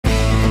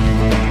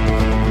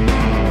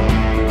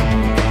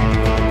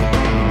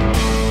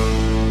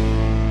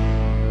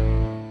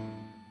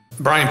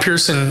Brian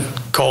Pearson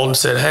called and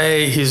said,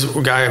 hey, he's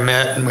a guy I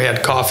met, and we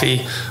had coffee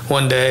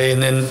one day.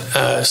 And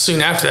then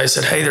soon after that, I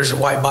said, hey, there's a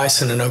white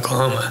bison in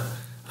Oklahoma.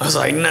 I was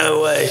like,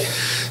 no way.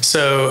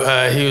 So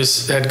he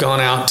had gone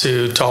out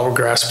to tall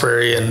grass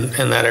prairie and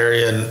in that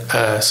area.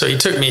 And so he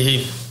took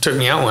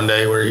me out one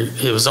day where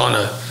he was on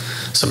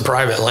some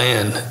private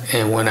land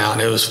and went out,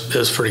 and it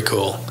was pretty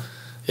cool.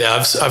 Yeah,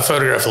 I've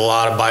photographed a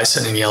lot of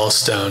bison in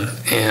Yellowstone,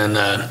 and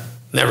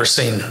never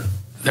seen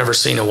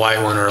a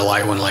white one or a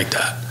light one like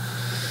that.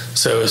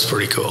 So it was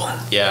pretty cool.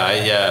 Yeah,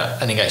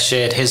 I think I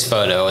shared his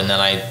photo, and then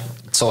I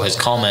saw his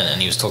comment,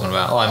 and he was talking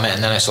about,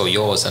 and then I saw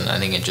yours, and I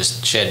think it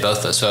just shared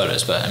both those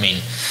photos. But I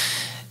mean,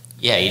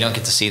 yeah, you don't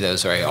get to see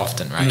those very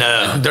often, right?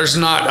 No, there's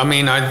not. I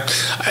mean, I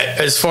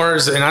as far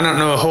as, and I don't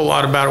know a whole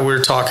lot about it. We were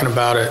talking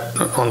about it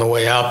on the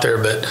way out there,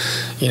 but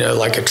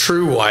like a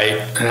true white,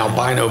 an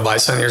albino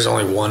bison, there's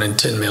only 1 in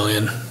 10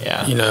 million.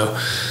 Yeah.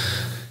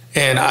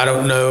 And I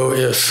don't know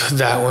if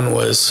that one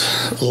was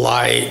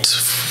light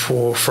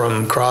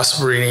from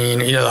crossbreeding.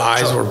 The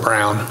eyes were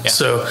brown. Yeah.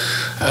 So,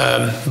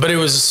 but it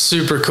was a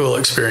super cool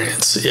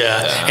experience.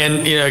 Yeah.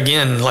 And,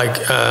 again, like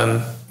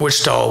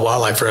Wichita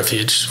Wildlife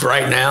Refuge,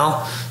 right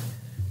now,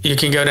 you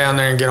can go down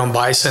there and get on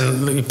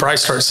bison. You probably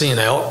start seeing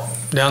elk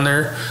down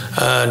there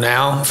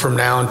from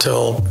now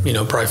until,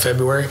 probably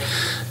February.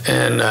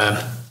 And,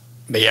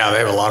 but yeah, they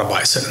have a lot of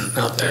bison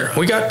out there.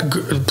 We got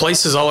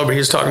places all over. He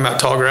was talking about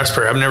tall grass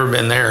prairie. I've never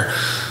been there,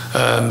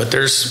 but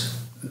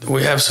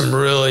we have some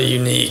really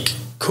unique,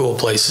 cool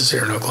places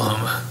here in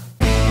Oklahoma.